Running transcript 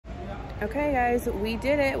Okay guys, we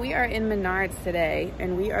did it. We are in Menards today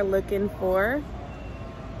and we are looking for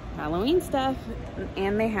Halloween stuff,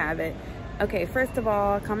 and they have it. Okay, first of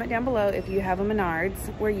all, comment down below if you have a Menards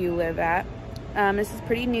where you live at. This is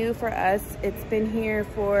pretty new for us. It's been here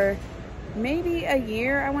for maybe a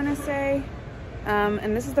year, I want to say.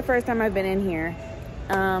 And this is the first time I've been in here.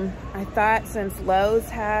 I thought since Lowe's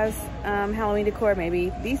has Halloween decor,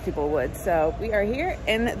 maybe these people would. So we are here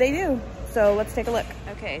and they do. So let's take a look.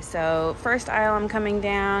 Okay, so first aisle I'm coming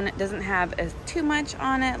down. It doesn't have too much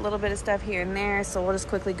on it, a little bit of stuff here and there. So we'll just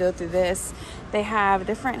quickly go through this. They have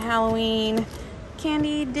different Halloween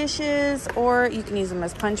candy dishes, or you can use them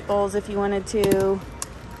as punch bowls if you wanted to.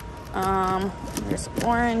 There's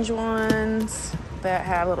orange ones that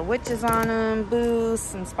have little witches on them, boo,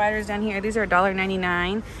 some spiders down here. These are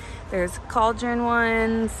 $1.99. There's cauldron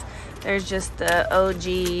ones. There's just the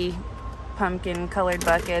OG pumpkin colored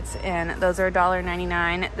buckets, and those are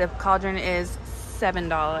 $1.99. The cauldron is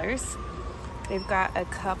 $7. They've got a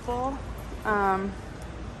couple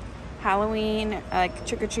Halloween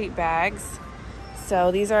trick-or-treat bags. So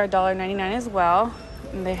these are $1.99 as well.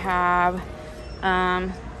 And they have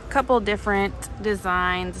couple different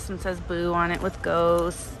designs. This one says boo on it with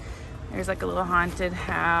ghosts. There's like a little haunted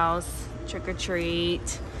house,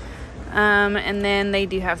 trick-or-treat. And then they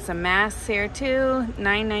do have some masks here too.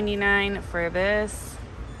 $9.99 for this.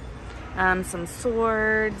 Some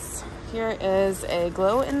swords. Here is a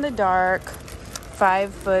glow-in-the-dark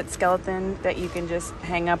 5-foot skeleton that you can just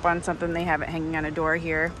hang up on something. They have it hanging on a door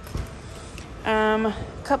here.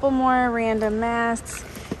 Couple more random masks.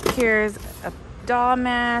 Here's a doll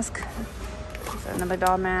mask. Is that another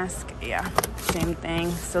doll mask? Yeah, same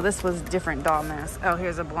thing. So this was different doll mask. Oh,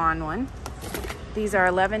 here's a blonde one. These are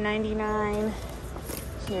 $11.99.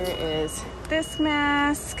 Here is this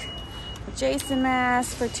mask, a Jason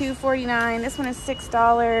mask for $2.49. This one is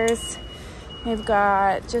 $6. They've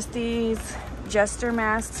got just these jester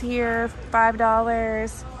masks here,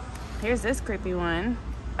 $5. Here's this creepy one.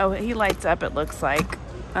 Oh, he lights up, it looks like.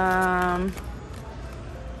 Let's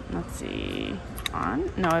see,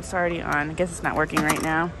 on? No, it's already on. I guess it's not working right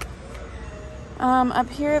now. Up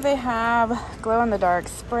here they have glow-in-the-dark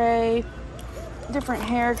spray, different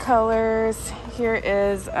hair colors. Here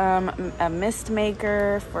is a mist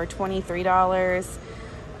maker for $23.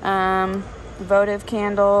 Votive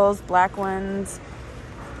candles, black ones.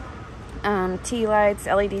 Tea lights,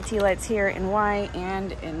 LED tea lights here in white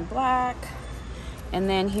and in black. And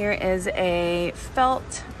then here is a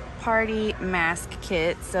felt party mask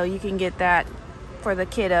kit, so you can get that for the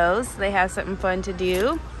kiddos. They have something fun to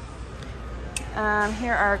do.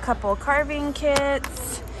 Here are a couple carving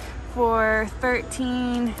kits for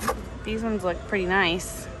 $13. These ones look pretty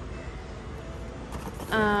nice.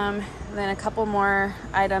 Then a couple more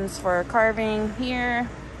items for carving here.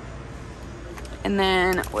 And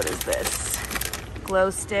then what is this?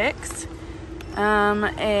 Glow sticks.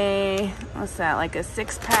 What's that, like a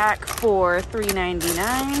 6-pack for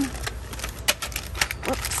 $3.99.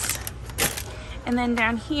 Whoops. And then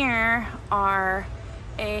down here are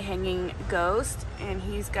a hanging ghost, and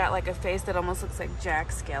he's got like a face that almost looks like Jack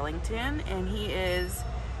Skellington, and he is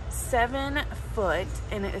 7 foot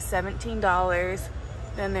and it is $17.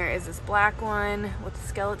 Then there is this black one with a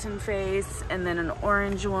skeleton face, and then an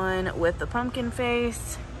orange one with the pumpkin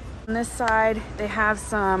face. On this side they have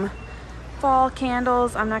some fall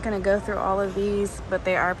candles. I'm not going to go through all of these, but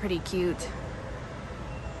they are pretty cute.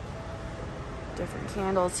 Different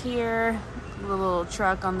candles here. A little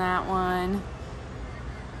truck on that one.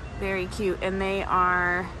 Very cute. And they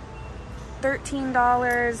are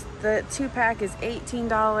 $13. The 2-pack is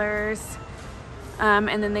 $18.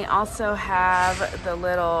 And then they also have the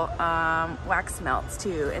little wax melts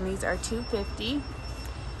too. And these are $2.50.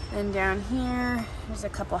 Then down here, there's a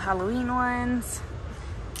couple Halloween ones.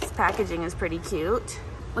 This packaging is pretty cute.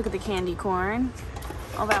 Look at the candy corn.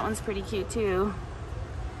 Oh, that one's pretty cute too.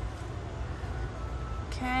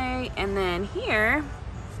 Okay, and then here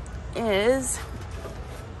is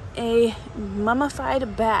a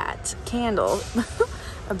mummified bat candle.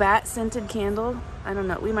 A bat scented candle. I don't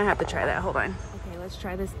know, we might have to try that. Hold on. Okay, let's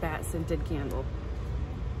try this bat scented candle.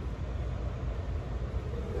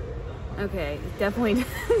 Okay, it definitely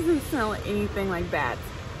doesn't smell anything like bats.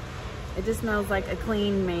 It just smells like a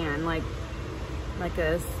clean man, like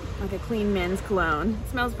a clean men's cologne. It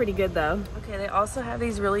smells pretty good though. Okay, they also have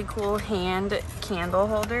these really cool hand candle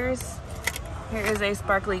holders. Here is a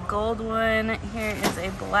sparkly gold one. Here is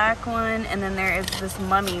a black one, and then there is this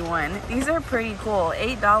mummy one. These are pretty cool.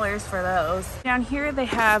 $8 for those. Down here they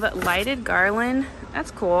have lighted garland.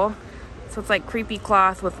 That's cool. So it's like creepy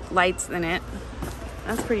cloth with lights in it.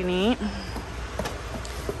 That's pretty neat.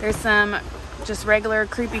 There's some just regular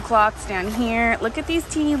creepy cloths down here. Look at these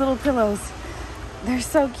teeny little pillows. They're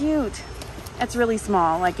so cute. It's really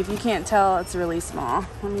small. Like, if you can't tell, it's really small.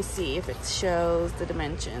 Let me see if it shows the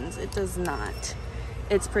dimensions. It does not.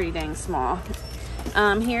 It's pretty dang small.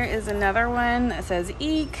 Here is another one that says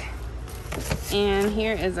eek. And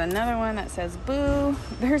here is another one that says boo.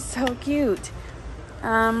 They're so cute.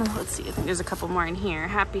 Let's see. I think there's a couple more in here.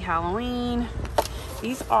 Happy Halloween.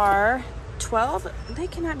 These are 12. They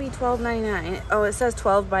cannot be $12.99. Oh, it says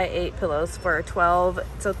 12 by 8 pillows for 12.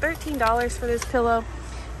 So $13 for this pillow.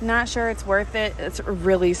 Not sure it's worth it. It's a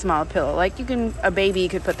really small pillow. Like, a baby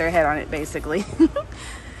could put their head on it, basically.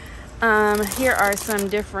 Here are some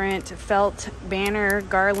different felt banner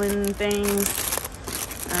garland things.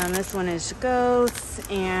 This one is ghosts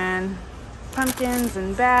and pumpkins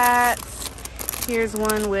and bats. Here's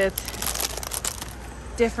one with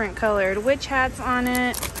different colored witch hats on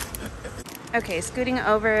it. Okay, scooting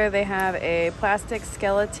over, they have a plastic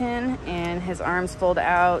skeleton and his arms fold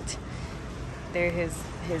out. They're his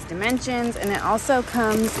dimensions, and it also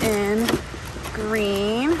comes in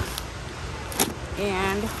green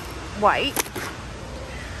and white.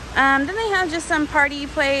 Then they have just some party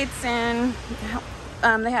plates, and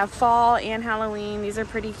they have fall and Halloween. These are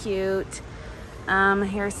pretty cute.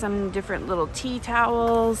 Here's some different little tea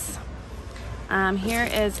towels. Here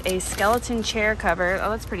is a skeleton chair cover. Oh,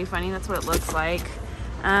 that's pretty funny. That's what it looks like.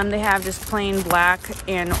 They have just plain black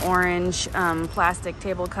and orange plastic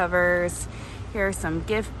table covers. Here are some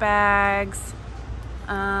gift bags.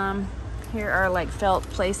 Here are like felt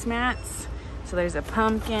placemats. So there's a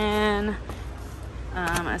pumpkin,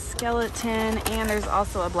 a skeleton, and there's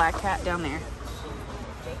also a black cat down there.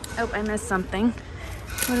 Oh, I missed something.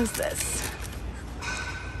 What is this?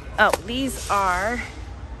 Oh, these are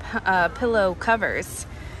pillow covers.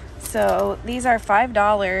 So these are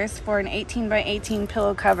 $5 for an 18 by 18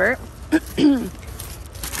 pillow cover.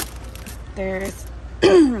 There's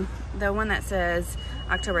the one that says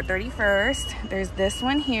October 31st. There's this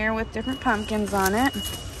one here with different pumpkins on it.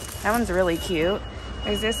 That one's really cute.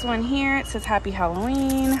 There's this one here. It says Happy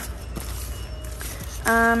Halloween.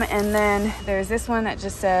 And then there's this one that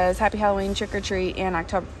just says Happy Halloween, Trick or Treat, and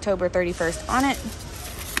October 31st on it.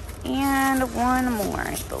 And one more,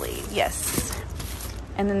 I believe. Yes.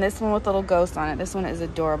 And then this one with little ghosts on it. This one is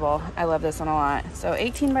adorable. I love this one a lot. So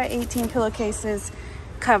 18 by 18 pillowcases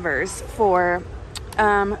covers for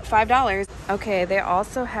 $5. Okay, they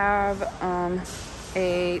also have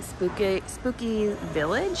a spooky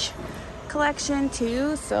village collection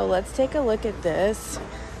too. So let's take a look at this.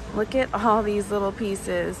 Look at all these little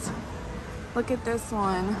pieces. Look at this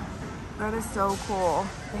one. That is so cool.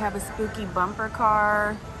 They have a spooky bumper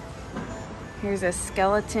car. Here's a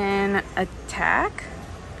skeleton attack.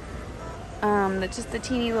 That's just the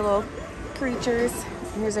teeny little creatures.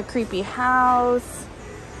 Here's a creepy house.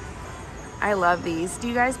 I love these. Do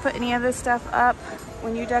you guys put any of this stuff up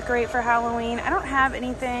when you decorate for Halloween? I don't have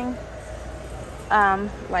anything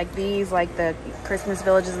like these, like the Christmas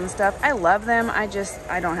villages and stuff. I love them. I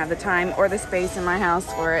don't have the time or the space in my house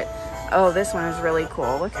for it. Oh, this one is really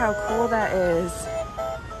cool. Look how cool that is.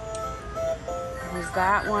 There's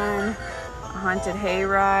that one. A haunted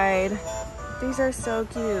hayride. These are so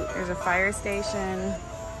cute. There's a fire station.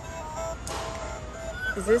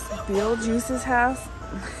 Is this Beetlejuice's house?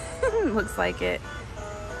 Looks like it.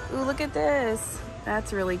 Ooh, look at this.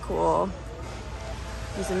 That's really cool.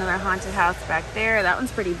 There's another haunted house back there. That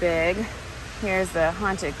one's pretty big. Here's the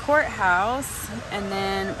haunted courthouse. And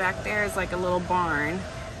then back there is like a little barn.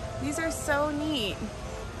 These are so neat.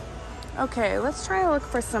 Okay, let's try to look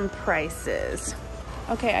for some prices.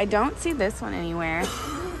 Okay, I don't see this one anywhere.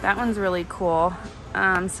 That one's really cool.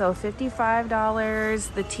 So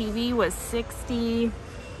 $55. The TV was $60.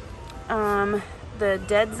 The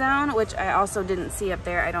Dead Zone, which I also didn't see up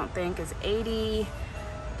there, I don't think, is $80.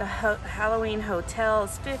 The Halloween Hotel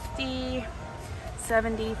is $50.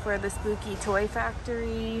 $70 for the Spooky Toy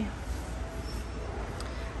Factory.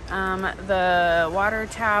 The Water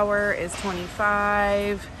Tower is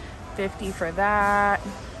 $25. $50 for that.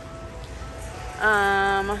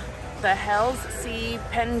 The Hell's Sea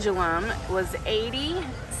Pendulum was $80.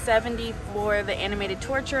 $70 for the Animated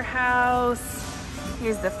Torture House.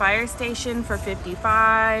 Here's the fire station for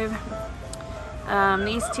 $55.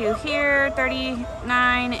 These two here, $39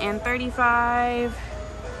 and $35.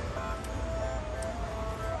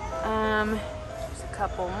 Just a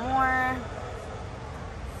couple more.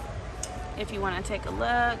 If you want to take a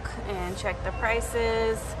look and check the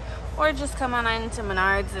prices, or just come on into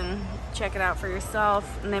Menards and check it out for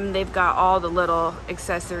yourself. And then they've got all the little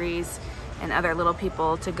accessories and other little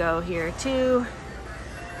people to go here too.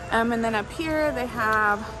 And then up here they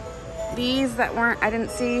have these that I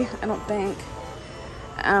didn't see, I don't think.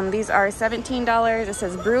 These are $17. It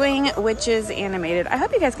says Brewing Witches Animated. I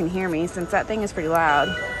hope you guys can hear me since that thing is pretty loud.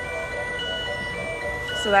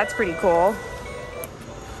 So that's pretty cool.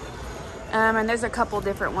 And there's a couple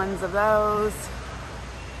different ones of those.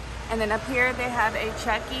 And then up here they have a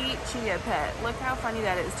Chucky Chia Pet. Look how funny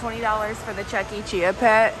that is. $20 for the Chucky Chia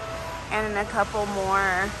Pet. And then a couple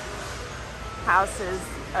more houses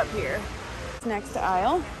up here. Next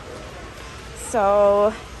aisle.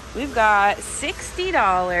 So we've got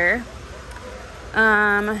 $60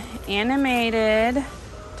 animated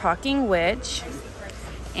talking witch.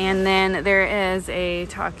 And then there is a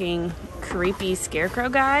talking creepy scarecrow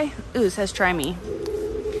guy. Ooh, it says try me.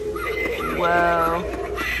 Whoa.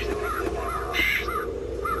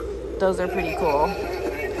 Those are pretty cool.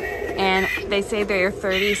 And they say they're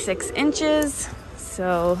 36 inches.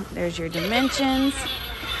 So there's your dimensions.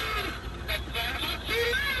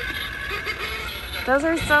 Those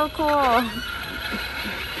are so cool.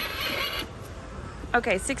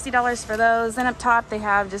 Okay, $60 for those. Then up top they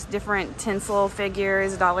have just different tinsel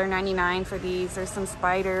figures, $1.99 for these. There's some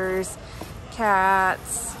spiders,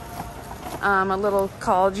 cats, a little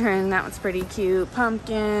cauldron, that one's pretty cute,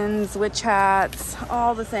 pumpkins, witch hats,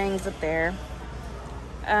 all the things up there.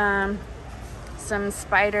 Some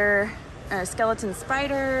skeleton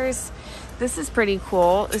spiders. This is pretty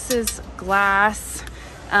cool. This is glass.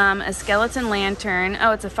 A skeleton lantern.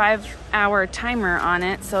 Oh, it's a 5-hour timer on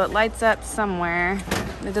it, so it lights up somewhere.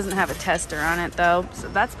 It doesn't have a tester on it though, so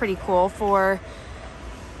that's pretty cool.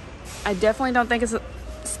 I definitely don't think it's, I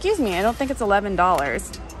don't think it's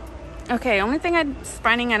 $11. Okay, only thing I'm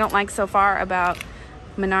finding I don't like so far about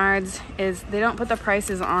Menards is they don't put the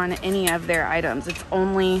prices on any of their items. It's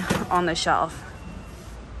only on the shelf.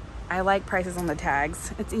 I like prices on the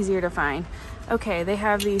tags. It's easier to find. Okay, they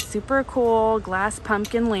have these super cool glass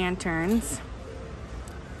pumpkin lanterns.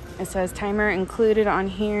 It says timer included on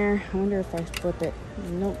here. I wonder if I flip it.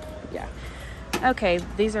 Nope. Yeah. Okay,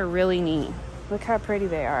 these are really neat. Look how pretty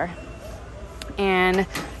they are. And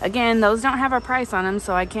again, those don't have a price on them,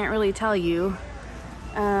 so I can't really tell you.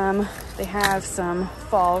 They have some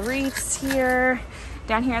fall wreaths here.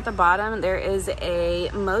 Down here at the bottom, there is a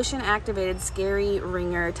motion-activated scary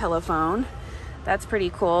ringer telephone. That's pretty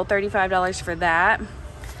cool, $35 for that.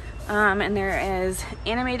 And there is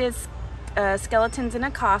animated skeletons in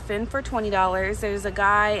a coffin for $20. There's a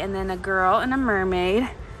guy and then a girl and a mermaid,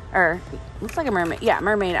 or looks like a mermaid, yeah,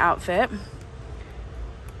 mermaid outfit.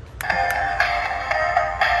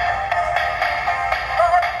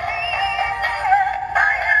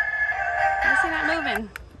 Why is he not moving?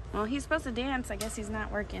 Well, he's supposed to dance. I guess he's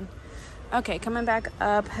not working. Okay, coming back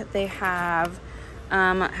up, they have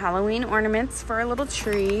Halloween ornaments for a little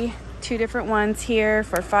tree. 2 different ones here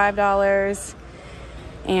for $5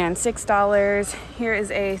 and $6. Here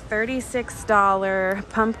is a $36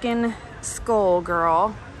 pumpkin skull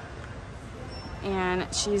girl. And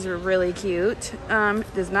she's really cute.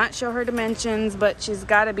 Does not show her dimensions, but she's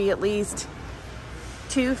got to be at least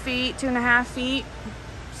 2 feet, 2.5 feet,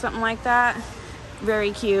 something like that.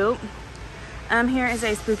 Very cute. Here is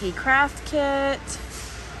a spooky craft kit.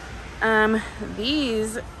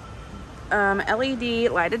 These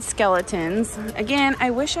LED lighted skeletons. Again,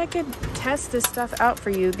 I wish I could test this stuff out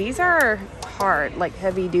for you. These are hard, like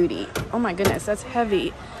heavy duty. Oh my goodness, that's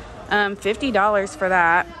heavy. $50 for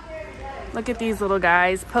that. Look at these little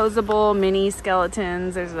guys. Posable mini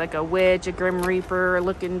skeletons. There's like a witch, a Grim Reaper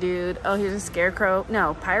looking dude. Oh, here's a scarecrow.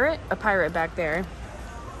 No, pirate? A pirate back there.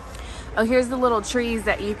 Oh, here's the little trees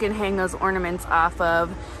that you can hang those ornaments off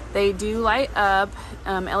of. They do light up.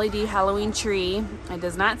 LED Halloween tree. It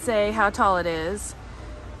does not say how tall it is,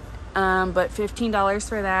 but $15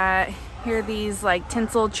 for that. Here are these like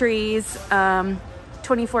tinsel trees,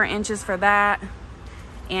 24 inches for that,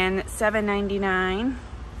 and $7.99.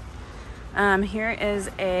 Here is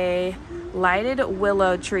a lighted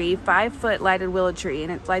willow tree, 5-foot lighted willow tree,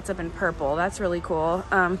 and it lights up in purple. That's really cool.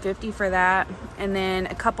 $50 for that. And then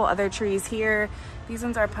a couple other trees here. These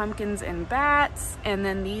ones are pumpkins and bats, and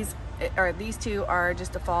then these 2 are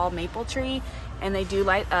just a fall maple tree, and they do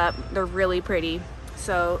light up. They're really pretty.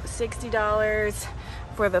 So $60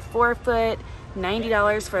 for the 4-foot,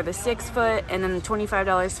 $90 for the 6-foot, and then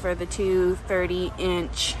 $25 for the 2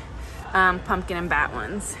 30-inch pumpkin and bat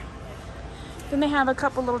ones. Then they have a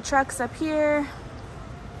couple little trucks up here,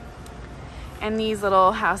 and these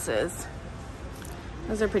little houses.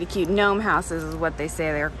 Those are pretty cute. Gnome houses is what they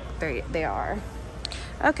say they are.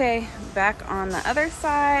 Okay, back on the other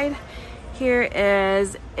side, here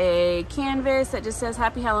is a canvas that just says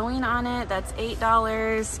Happy Halloween on it. That's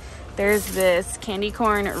 $8. There's this candy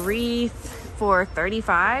corn wreath for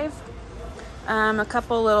 $35. A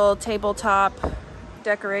couple little tabletop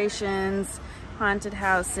decorations, haunted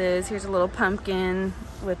houses. Here's a little pumpkin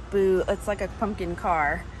with boo. It's like a pumpkin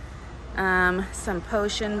car. Some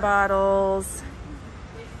potion bottles.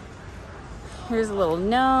 Here's a little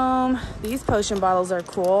gnome. These potion bottles are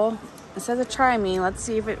cool. It says a try me. Let's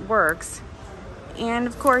see if it works. And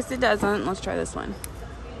of course it doesn't. Let's try this one.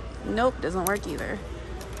 Nope, doesn't work either.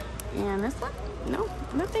 And this one? Nope,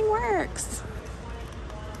 nothing works.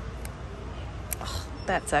 Oh,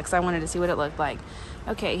 that sucks. I wanted to see what it looked like.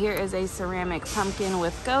 Okay, here is a ceramic pumpkin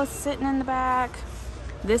with ghosts sitting in the back.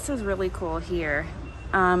 This is really cool here.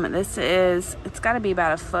 It's got to be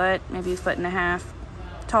about a foot, maybe a foot and a half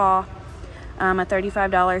tall. A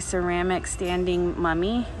 $35 ceramic standing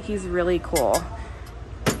mummy. He's really cool.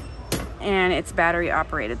 And it's battery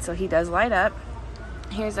operated, so he does light up.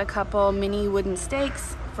 Here's a couple mini wooden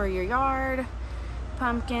stakes for your yard.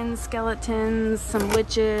 Pumpkins, skeletons, some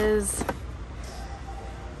witches.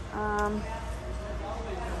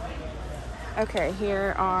 Okay,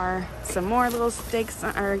 here are some more little stakes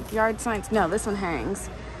or yard signs. No, this one hangs.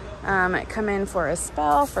 Come in for a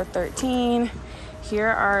spell for $13. Here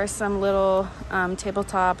are some little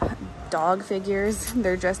tabletop dog figures.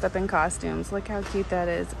 They're dressed up in costumes. Look how cute that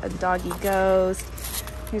is. A doggy ghost.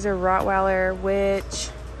 Here's a Rottweiler witch.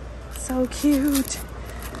 So cute.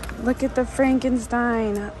 Look at the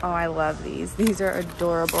Frankenstein. Oh, I love these. These are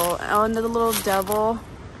adorable. Oh, and the little devil.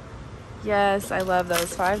 Yes, I love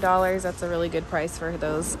those. $5. That's a really good price for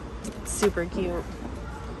those. Super cute.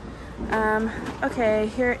 Okay,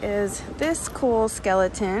 here is this cool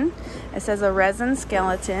skeleton. It says a resin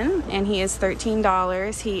skeleton, and he is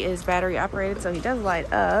 $13. He is battery operated, so he does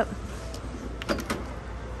light up.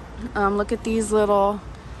 Look at these little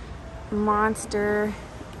monster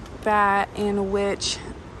bat and witch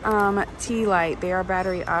tea light. They are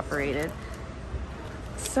battery operated.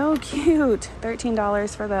 So cute.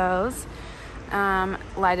 $13 for those.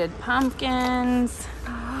 Lighted pumpkins.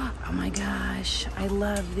 Oh my gosh, I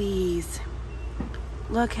love these.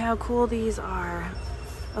 Look how cool these are.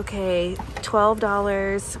 Okay,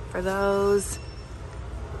 $12 for those.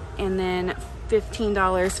 And then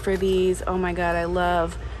 $15 for these. Oh my God, I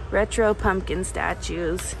love retro pumpkin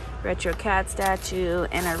statues, retro cat statue,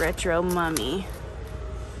 and a retro mummy.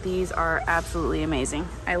 These are absolutely amazing.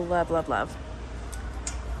 I love, love, love.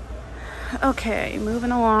 Okay,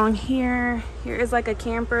 moving along here. Here is like a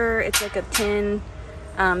camper. It's like a tin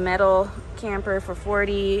metal camper for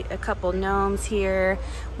 $40. A couple gnomes here.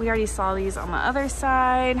 We already saw these on the other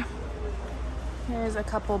side. Here's a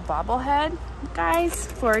couple bobblehead guys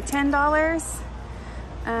for $10.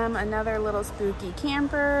 Another little spooky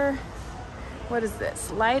camper. What is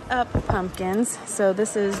this? Light up pumpkins. So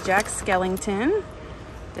this is Jack Skellington.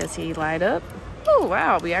 Does he light up? Oh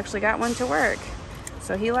wow, we actually got one to work.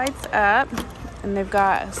 So he lights up, and they've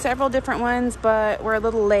got several different ones, but we're a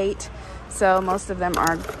little late, so most of them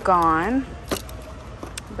are gone.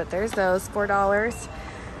 But there's those,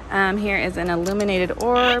 $4. Here is an illuminated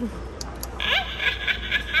orb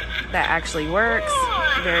that actually works.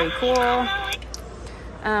 Very cool.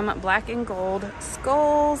 Black and gold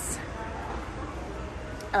skulls.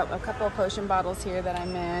 Oh, a couple of potion bottles here that I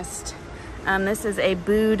missed. This is a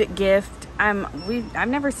booed gift. I've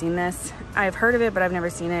never seen this. I've heard of it, but I've never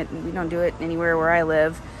seen it. We don't do it anywhere where I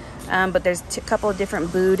live. But there's a couple of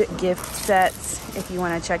different booed gift sets if you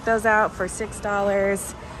want to check those out for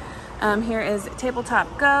 $6. Here is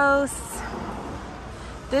Tabletop Ghosts.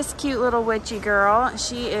 This cute little witchy girl,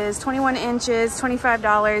 she is 21 inches,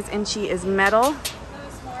 $25, and she is metal.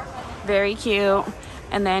 Very cute.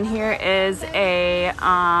 And then here is a,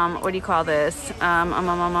 what do you call this?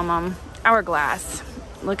 Hourglass.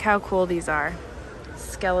 Look how cool these are.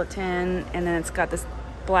 Skeleton, and then it's got this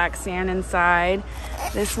black sand inside.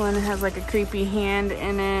 This one has like a creepy hand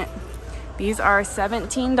in it. These are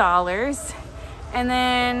 $17. And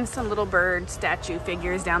then some little bird statue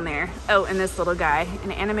figures down there. Oh, and this little guy,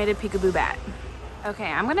 an animated peekaboo bat. Okay,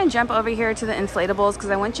 I'm gonna jump over here to the inflatables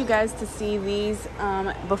because I want you guys to see these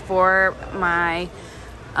before my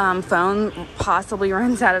phone possibly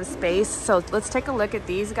runs out of space. So let's take a look at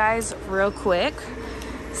these guys real quick.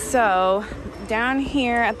 So down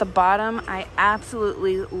here at the bottom, I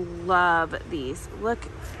absolutely love these. Look,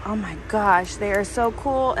 oh my gosh, they are so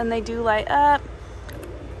cool, and they do light up.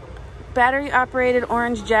 Battery operated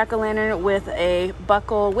orange jack-o'-lantern with a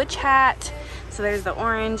buckle witch hat. So there's the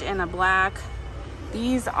orange and the black.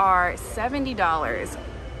 These are $70,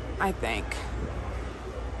 I think.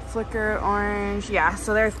 Flicker orange, yeah,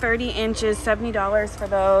 so they're 30 inches, $70 for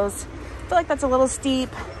those. I feel like that's a little steep,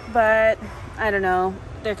 but I don't know.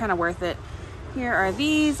 they're kind of worth it. Here are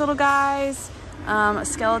these little guys.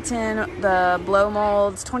 Skeleton, the blow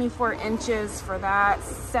molds, 24 inches for that,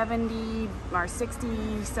 $70 or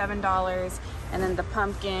 $67. And then the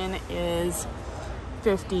pumpkin is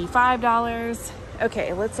 $55.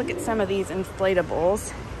 Okay, let's look at some of these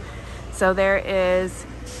inflatables. So there is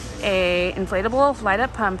a inflatable light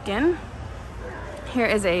up pumpkin. Here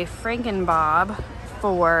is a Frankenbob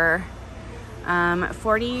for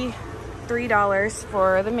 $43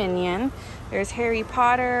 for the Minion. There's Harry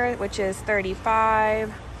Potter, which is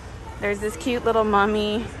 $35. There's this cute little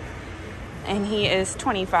mummy, and he is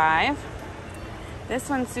 $25. This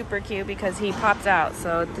one's super cute because he pops out.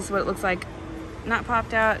 So this is what it looks like, not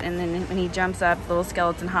popped out, and then when he jumps up, the little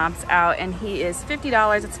skeleton hops out, and he is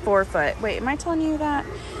 $50. It's 4 foot. Wait, am I telling you that?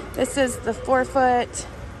 This is the 4 foot.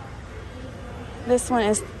 This one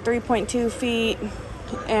is 3.2 feet,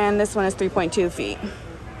 and this one is 3.2 feet.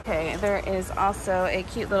 Okay, there is also a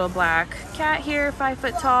cute little black cat here, 5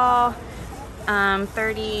 foot tall,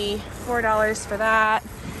 $34 for that.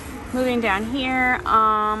 Moving down here,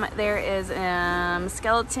 there is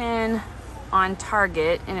skeleton on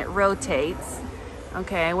Target, and it rotates.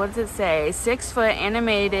 Okay, what does it say? 6 foot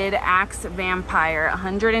animated axe vampire,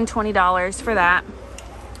 $120 for that.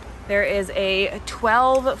 There is a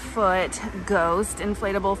 12 foot ghost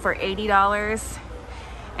inflatable for $80.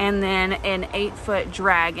 And then an 8 foot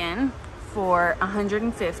dragon for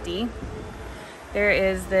 $150. There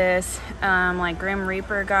is this like Grim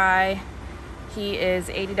Reaper guy. He is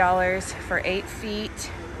 $80 for 8 feet.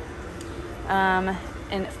 And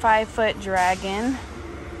 5 foot dragon.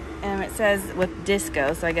 And it says with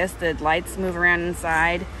disco, so I guess the lights move around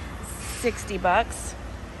inside. $60.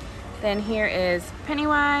 Then here is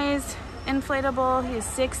Pennywise inflatable. He's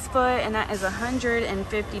 6 foot, and that is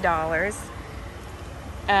 $150.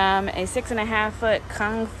 A 6.5 foot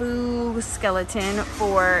Kung Fu skeleton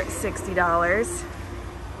for $60.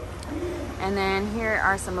 And then here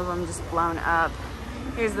are some of them just blown up.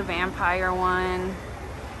 Here's the vampire one.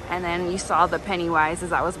 And then you saw the Pennywise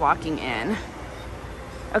as I was walking in.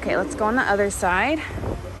 Okay, let's go on the other side.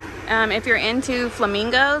 If you're into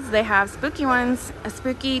flamingos, they have spooky ones. A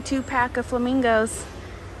spooky 2-pack of flamingos.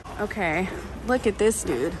 Okay, look at this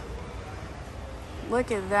dude.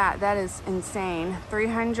 Look at that. That is insane.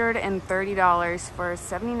 $330 for a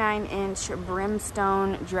 79-inch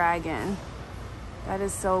brimstone dragon. That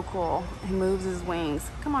is so cool. He moves his wings.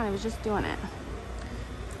 Come on, he was just doing it.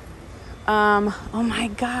 Oh my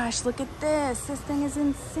gosh, look at this. This thing is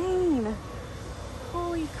insane.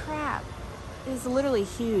 Holy crap. It is literally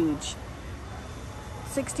huge.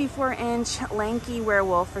 64-inch lanky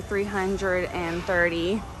werewolf for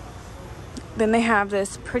 $330. Then they have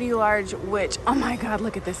this pretty large witch. Oh my God,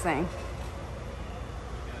 look at this thing.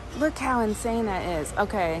 Look how insane that is.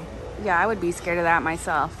 Okay, yeah, I would be scared of that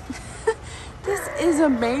myself. This is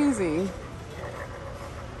amazing.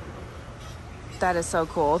 That is so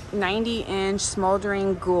cool. 90-inch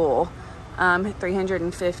smoldering ghoul,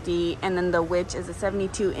 $350. And then the witch is a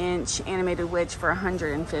 72-inch animated witch for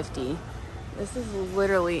 $150. This is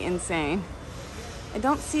literally insane. I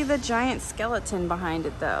don't see the giant skeleton behind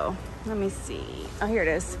it though. Let me see. Oh, here it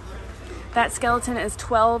is. That skeleton is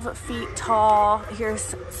 12 feet tall.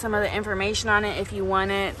 Here's some of the information on it if you want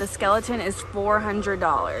it. The skeleton is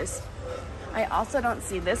 $400. I also don't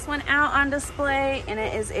see this one out on display, and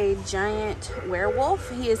it is a giant werewolf.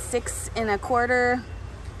 He is 6 1/4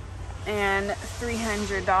 and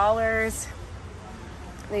 $300.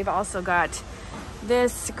 They've also got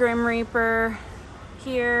this Grim Reaper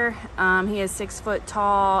here. He is 6 foot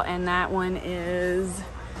tall, and that one is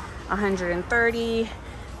 $130.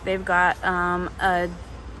 They've got a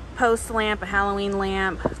post lamp, a Halloween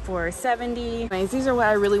lamp for $70. Anyways, these are what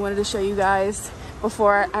I really wanted to show you guys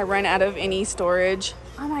before I run out of any storage.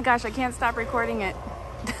 Oh my gosh, I can't stop recording it.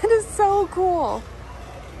 That is so cool.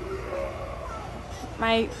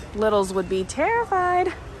 My littles would be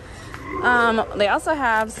terrified. They also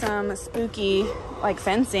have some spooky like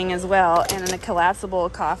fencing as well, and a collapsible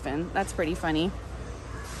coffin. That's pretty funny.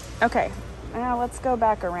 Okay, now let's go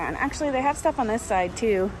back around. Actually, they have stuff on this side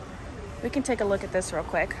too. We can take a look at this real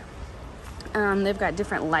quick. They've got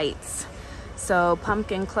different lights. So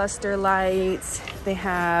pumpkin cluster lights. They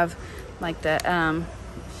have like the,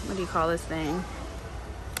 what do you call this thing?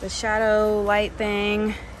 The shadow light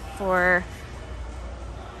thing for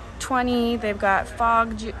 $20. They've got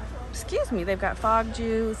they've got fog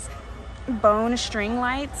juice, bone string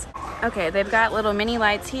lights. Okay, they've got little mini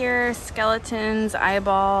lights here, skeletons,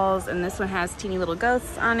 eyeballs, and this one has teeny little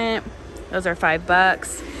ghosts on it. Those are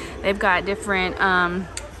 $5. They've got different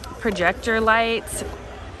projector lights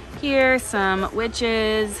here, some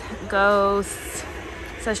witches, ghosts,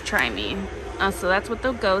 It says try me. So that's what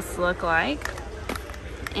the ghosts look like.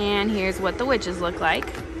 And here's what the witches look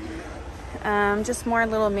like. Just more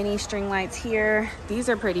little mini string lights here. These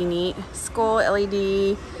are pretty neat. Skull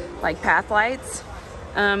LED like path lights.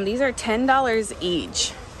 These are $10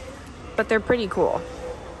 each, but they're pretty cool.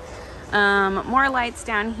 More lights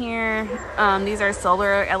down here. These are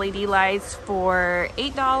solar LED lights for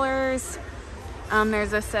 $8.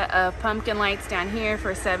 There's a set of pumpkin lights down here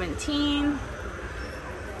for $17.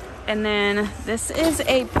 And then this is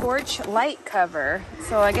a porch light cover.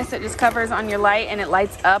 So I guess it just covers on your light and it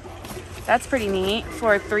lights up. That's pretty neat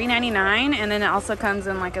for $3.99. And then it also comes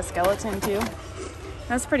in like a skeleton too.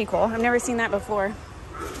 That's pretty cool. I've never seen that before.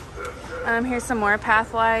 Here's some more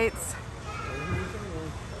path lights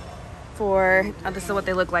for, this is what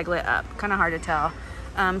they look like lit up. Kind of hard to tell.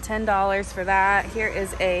 $10 for that. Here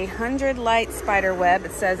is a 100 light spider web.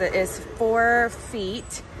 It says it is 4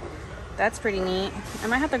 feet. That's pretty neat. I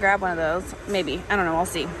might have to grab one of those. Maybe. I don't know. We'll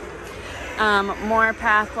see. More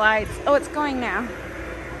path lights. Oh, it's going now.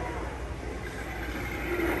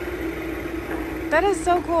 That is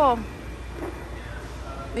so cool.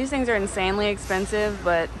 These things are insanely expensive,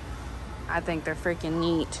 but I think they're freaking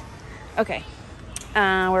neat. Okay.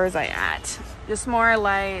 Where was I at? Just more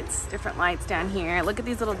lights, different lights down here. Look at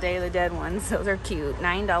these little Day of the Dead ones. Those are cute.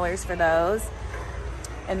 $9 for those.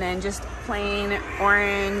 And then just plain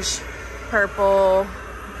orange, purple.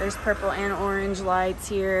 There's purple and orange lights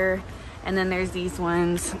here. And then there's these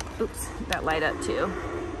ones, oops, that light up too.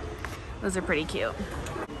 Those are pretty cute.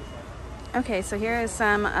 Okay, so here is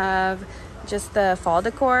some of just the fall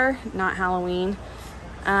decor, not Halloween.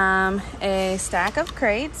 A stack of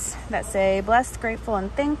crates that say blessed, grateful,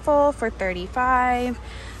 and thankful for $35.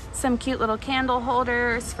 Some cute little candle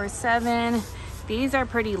holders for $7. These are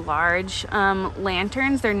pretty large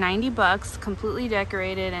lanterns. They're $90, completely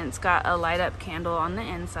decorated, and it's got a light up candle on the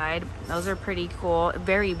inside. Those are pretty cool,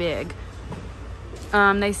 very big.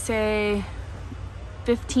 They say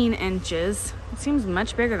 15 inches. It seems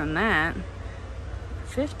much bigger than that.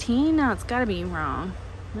 15? No, it's gotta be wrong.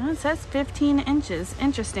 No, it says 15 inches.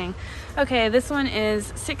 Interesting. Okay, this one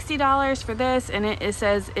is $60 for this, and it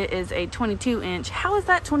says it is a 22 inch. How is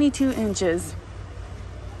that 22 inches?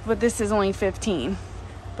 But this is only 15.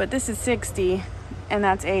 But this is 60, and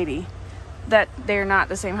that's 80. That they're not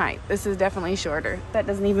the same height. This is definitely shorter. That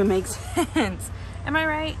doesn't even make sense. Am I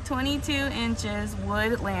right? 22 inches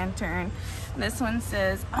wood lantern. This one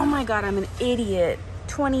says, oh my God, I'm an idiot.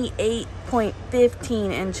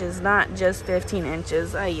 28.15 inches, not just 15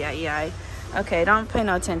 inches. Ay, ay, ay. Okay, don't pay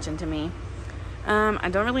no attention to me. I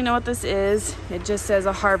don't really know what this is. It just says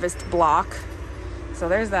a harvest block. So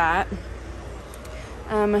there's that.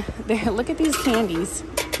 Look at these candies.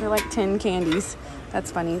 They're like 10 candies.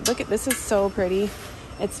 That's funny. Look at this, is so pretty.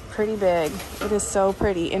 It's pretty big. It is so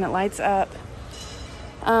pretty, and it lights up.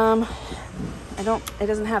 It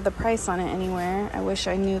doesn't have the price on it anywhere. I wish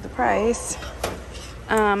I knew the price.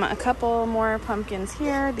 A couple more pumpkins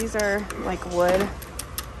here. These are like wood,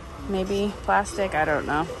 maybe plastic, I don't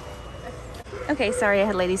know. Okay, sorry, I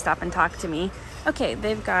had a lady stop and talk to me. Okay,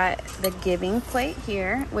 they've got the giving plate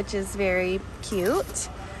here, which is very cute.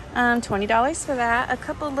 $20 for that. A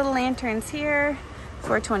couple little lanterns here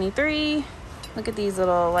for $23. Look at these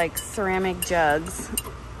little like ceramic jugs,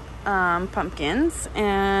 pumpkins,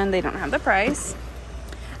 and they don't have the price.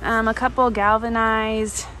 A couple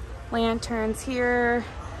galvanized lanterns here,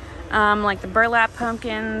 like the burlap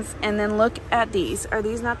pumpkins. And then look at these. Are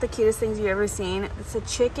these not the cutest things you've ever seen? It's a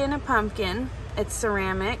chicken, a pumpkin. It's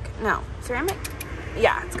ceramic. No, ceramic?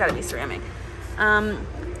 Yeah, it's gotta be ceramic.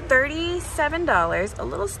 $37, a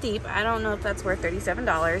little steep. I don't know if that's worth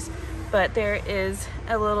 $37, but there is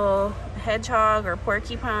a little hedgehog or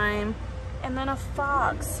porcupine, and then a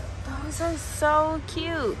fox. Those are so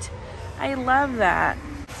cute. I love that.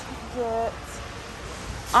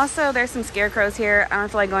 Also, there's some scarecrows here. I don't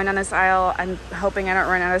feel like going down this aisle. I'm hoping I don't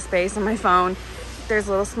run out of space on my phone. There's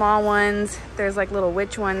little small ones. There's like little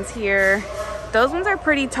witch ones here. Those ones are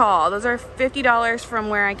pretty tall. Those are $50 from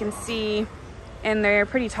where I can see, and they're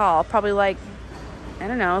pretty tall. Probably like, I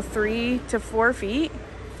don't know, 3 to 4 feet.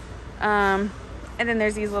 And then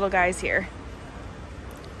there's these little guys here.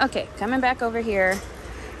 Okay, coming back over here,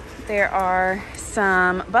 there are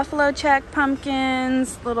some buffalo check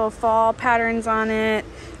pumpkins, little fall patterns on it,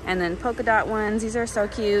 and then polka dot ones. These are so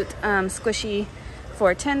cute, squishy,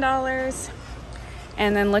 for $10.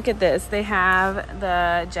 And then look at this. They have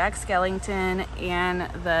the Jack Skellington and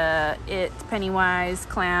the It Pennywise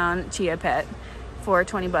Clown Chia Pet for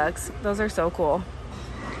 $20. Those are so cool.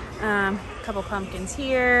 Couple pumpkins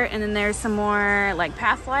here, and then there's some more like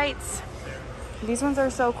path lights. These ones are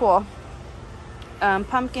so cool.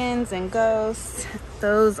 pumpkins and ghosts.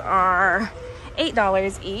 Those are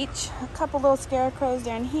 $8 each. A couple little scarecrows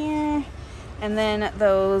down here. And then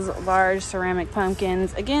those large ceramic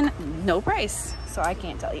pumpkins. Again, no price, so I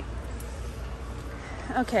can't tell you.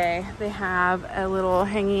 Okay, they have a little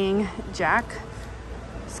hanging Jack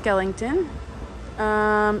skeleton.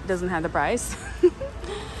 Doesn't have the price.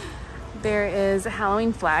 There is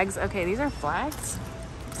Halloween flags. Okay, these are flags.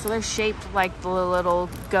 So they're shaped like the little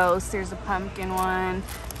ghosts. There's a pumpkin one,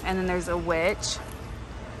 and then there's a witch.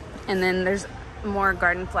 And then there's more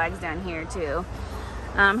garden flags down here too.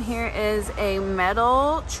 Here is a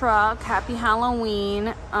metal truck, Happy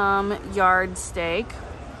Halloween yard stake.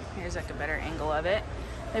 Here's like a better angle of it.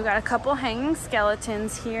 They've got a couple hanging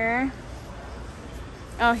skeletons here.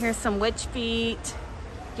 Oh, here's some witch feet,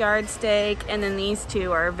 yard stake, and then these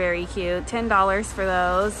two are very cute. $10 for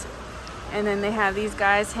those. And then they have these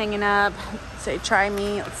guys hanging up. Say, try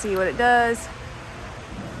me. Let's see what it does.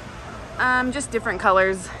 Just different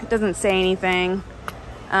colors. It doesn't say anything.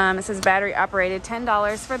 It says battery operated.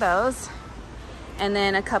 $10 for those. And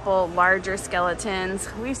then a couple larger skeletons.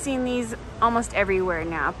 We've seen these almost everywhere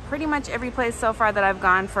now. Pretty much every place so far that I've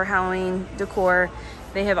gone for Halloween decor,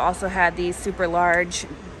 they have also had these super large,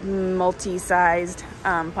 multi-sized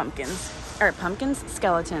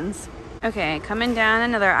skeletons. Okay, coming down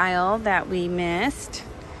another aisle that we missed.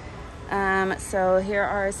 So here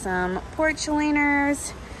are some porch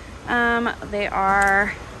leaners. They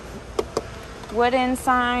are wooden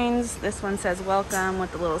signs. This one says welcome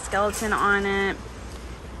with the little skeleton on it.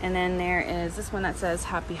 And then there is this one that says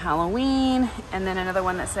Happy Halloween. And then another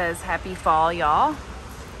one that says Happy Fall, y'all.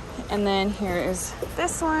 And then here is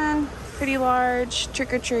this one, pretty large,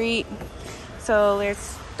 trick or treat. So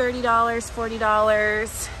there's $30,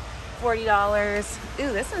 $40, $40.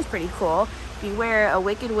 Ooh, this one's pretty cool. Beware, a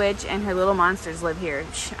wicked witch and her little monsters live here.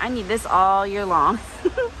 I need this all year long.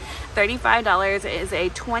 $35 is a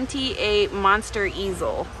 28 monster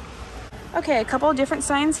easel. Okay, a couple of different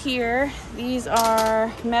signs here. These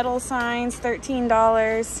are metal signs,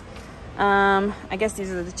 $13. I guess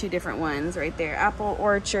these are the two different ones right there. Apple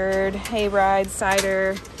orchard, hayride,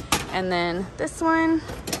 cider, and then this one,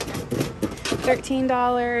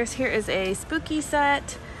 $13. Here is a spooky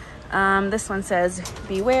set. This one says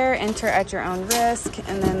beware, enter at your own risk,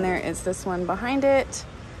 and then there is this one behind it.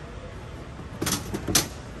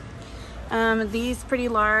 These pretty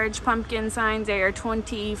large pumpkin signs, they are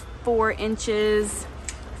 24 inches,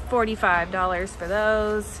 $45 for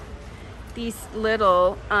those. These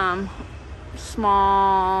little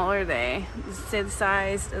small, what are they? Does it say the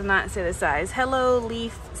size? Does not say the size. Hello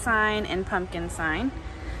leaf sign and pumpkin sign.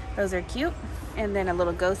 Those are cute. And then a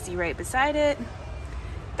little ghosty right beside it.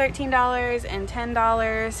 $13 and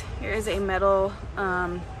 $10. Here's a metal,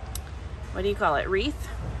 what do you call it? Wreath.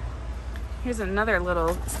 Here's another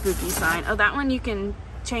little spooky sign. Oh, that one you can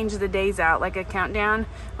change the days out, like a countdown.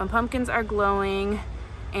 When pumpkins are glowing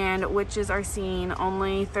and witches are seen,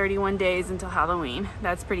 only 31 days until Halloween.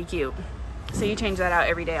 That's pretty cute. So you change that out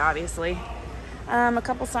every day, obviously. A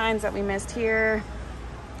couple signs that we missed here.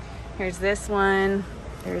 Here's this one.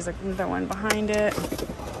 There's another one behind it.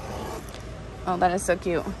 Oh, that is so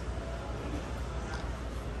cute.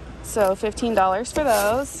 So $15 for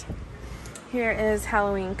those. Here is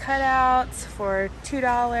Halloween cutouts for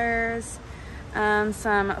 $2.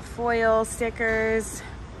 Some foil stickers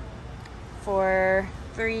for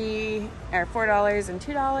 $4 and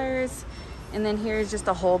 $2. And then here's just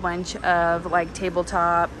a whole bunch of like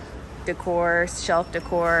tabletop decor, shelf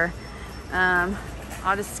decor. I'll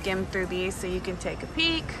just skim through these so you can take a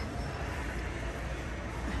peek.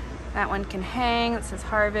 That one can hang. It says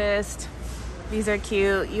Harvest. These are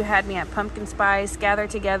cute. You had me at Pumpkin Spice, Gather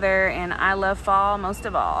Together, and I Love Fall most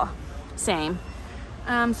of all. Same.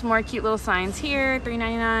 Some more cute little signs here.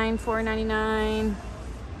 $3.99, $4.99.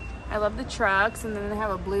 I love the trucks, and then they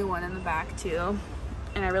have a blue one in the back too.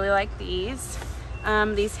 And I really like these.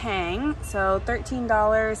 These hang. So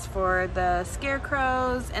 $13 for the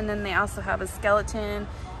scarecrows, and then they also have a skeleton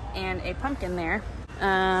and a pumpkin there.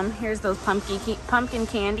 Here's those pumpkin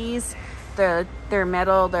candies. They're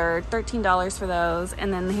metal. They're $13 for those.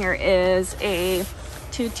 And then here is a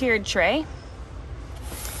 2-tiered tray,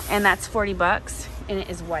 and that's $40, and it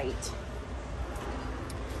is white.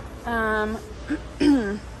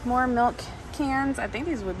 More milk cans. I think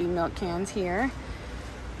these would be milk cans here.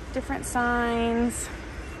 Different signs.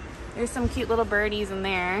 There's some cute little birdies in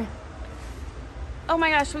there. Oh my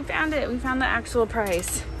gosh, we found it. We found the actual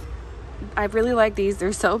price. I really like these.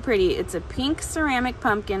 They're so pretty. It's a pink ceramic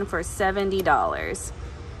pumpkin for $70. $70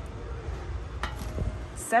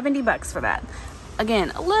 for that.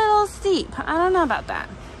 Again, a little steep. I don't know about that.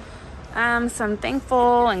 Some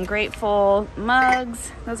thankful and grateful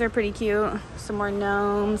mugs. Those are pretty cute. Some more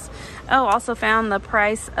gnomes. Oh, also found the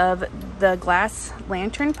price of the glass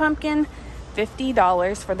lantern pumpkin.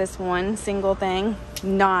 $50 for this one single thing.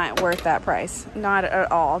 Not worth that price. Not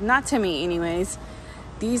at all. Not to me anyways.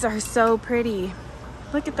 These are so pretty.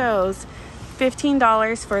 Look at those.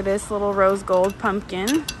 $15 for this little rose gold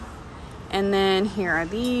pumpkin. And then here are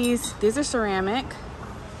these. These are ceramic.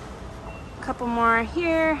 A couple more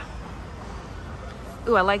here.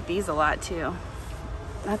 Ooh, I like these a lot too.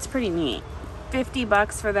 That's pretty neat. 50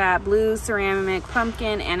 bucks for that blue ceramic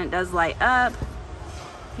pumpkin, and it does light up.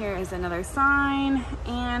 Here is another sign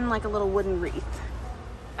and like a little wooden wreath.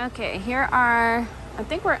 Okay, here are, I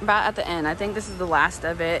think we're about at the end. I think this is the last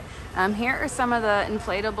of it. Here are some of the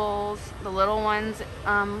inflatables, the little ones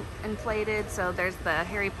inflated. So there's the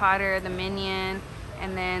Harry Potter, the Minion,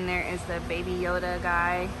 and then there is the Baby Yoda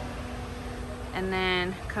guy. And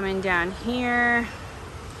then coming down here,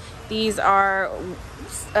 these are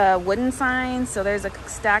wooden signs. So there's a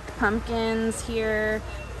stacked pumpkins here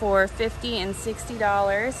for $50 and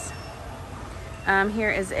 $60. Here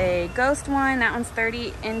is a ghost one. That one's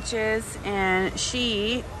 30 inches, and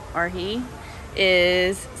she, or he,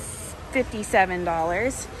 is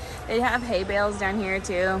 $57. They have hay bales down here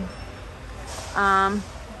too. I'm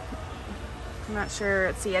not sure.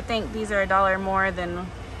 Let's see. I think these are $1 more than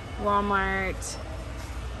Walmart.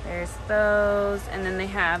 There's those, and then they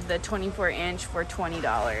have the 24-inch for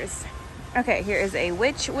 $20. Okay, here is a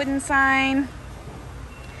witch wooden sign.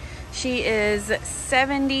 She is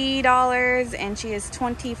 $70, and she is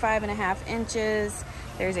 25.5 inches.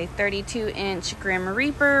 There's a 32-inch Grim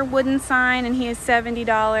Reaper wooden sign, and he is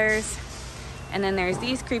 $70. And then there's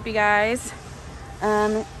these creepy guys.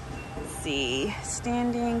 Let's see,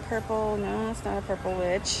 standing purple. No, that's not a purple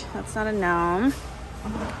witch. That's not a gnome.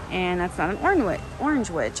 And that's not an orange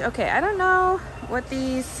witch. Okay, I don't know what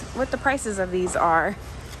the prices of these are.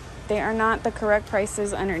 They are not the correct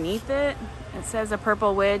prices underneath it. It says a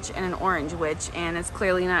purple witch and an orange witch, and it's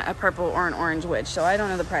clearly not a purple or an orange witch, so I don't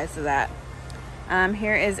know the price of that.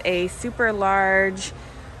 Here is a super large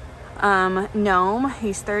gnome.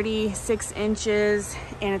 He's 36 inches,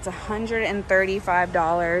 and it's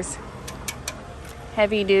 $135.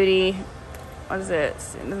 Heavy duty. What is it?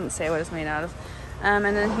 It doesn't say what it's made out of. And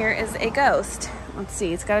then here is a ghost. Let's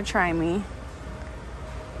see, it's gotta try me.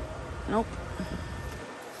 Nope.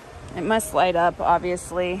 It must light up,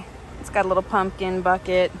 obviously. It's got a little pumpkin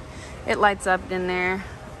bucket. It lights up in there.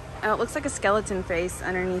 Oh, it looks like a skeleton face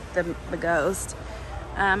underneath the ghost.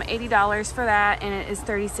 $80 for that, and it is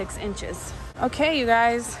 36 inches. Okay, you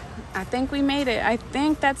guys, I think we made it. I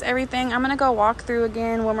think that's everything. I'm gonna go walk through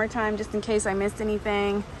again one more time just in case I missed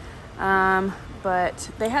anything. But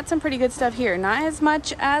they had some pretty good stuff here. Not as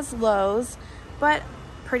much as Lowe's, but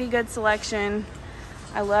pretty good selection.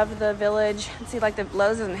 I love the Village. See, like the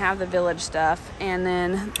Lowe's doesn't have the Village stuff. And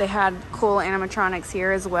then they had cool animatronics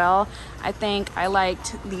here as well. I think I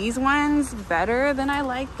liked these ones better than I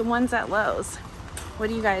liked the ones at Lowe's. What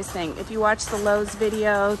do you guys think? If you watched the Lowe's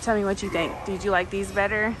video, tell me what you think. Did you like these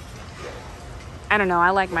better? I don't know. I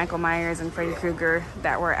like Michael Myers and Freddy Krueger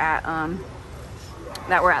that were at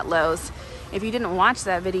Lowe's. If you didn't watch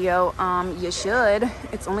that video, you should.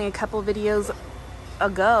 It's only a couple videos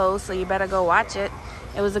ago, so you better go watch it.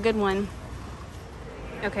 It was a good one.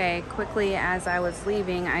 Okay, quickly as I was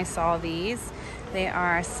leaving, I saw these. They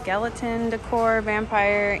are skeleton decor,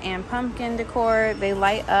 vampire, and pumpkin decor. They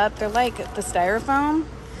light up. They're like the styrofoam.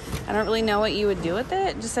 I don't really know what you would do with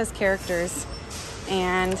it. It just says characters.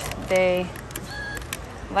 And they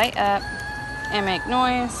light up and make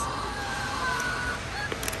noise.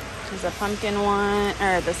 There's a pumpkin one,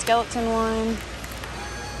 or the skeleton one.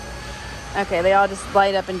 Okay, they all just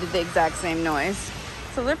light up and do the exact same noise.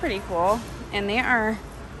 So they're pretty cool. And they are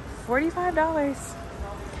 $45.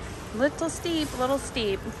 Little steep.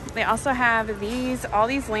 They also have all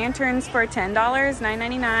these lanterns for $10,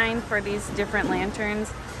 $9.99 for these different lanterns.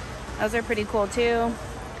 Those are pretty cool too.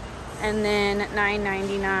 And then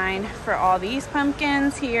 $9.99 for all these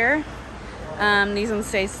pumpkins here. These ones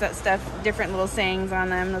say stuff, different little sayings on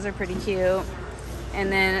them. Those are pretty cute.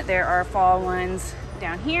 And then there are fall ones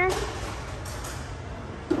down here.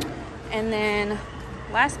 And then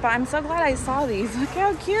last spot, I'm so glad I saw these. Look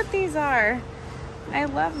how cute these are. I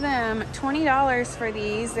love them. $20 for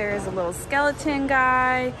these. There's a little skeleton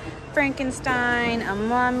guy, Frankenstein, a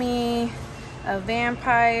mummy, a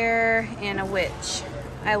vampire, and a witch.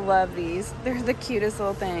 I love these. They're the cutest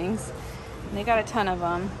little things. They got a ton of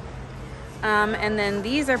them. And then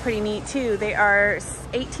these are pretty neat too. They are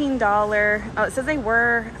 $18. Oh, it says they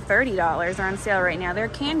were $30. They're on sale right now. They're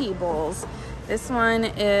candy bowls. This one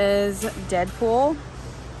is Deadpool.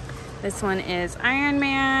 This one is Iron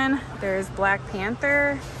Man. There's Black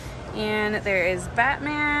Panther. And there is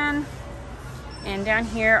Batman. And down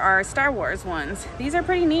here are Star Wars ones. These are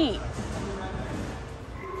pretty neat.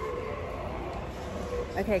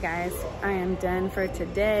 Okay guys, I am done for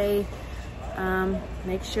today.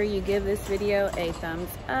 Make sure you give this video a thumbs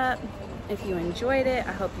up if you enjoyed it.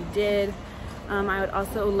 I hope you did. I would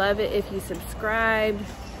also love it if you subscribed.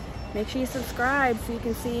 Make sure you subscribe so you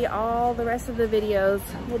can see all the rest of the videos.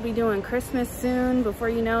 We'll be doing Christmas soon, before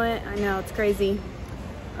you know it. I know, it's crazy.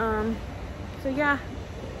 So yeah,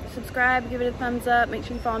 subscribe, give it a thumbs up. Make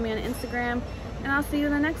sure you follow me on Instagram, and I'll see you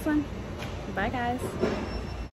in the next one. Bye guys.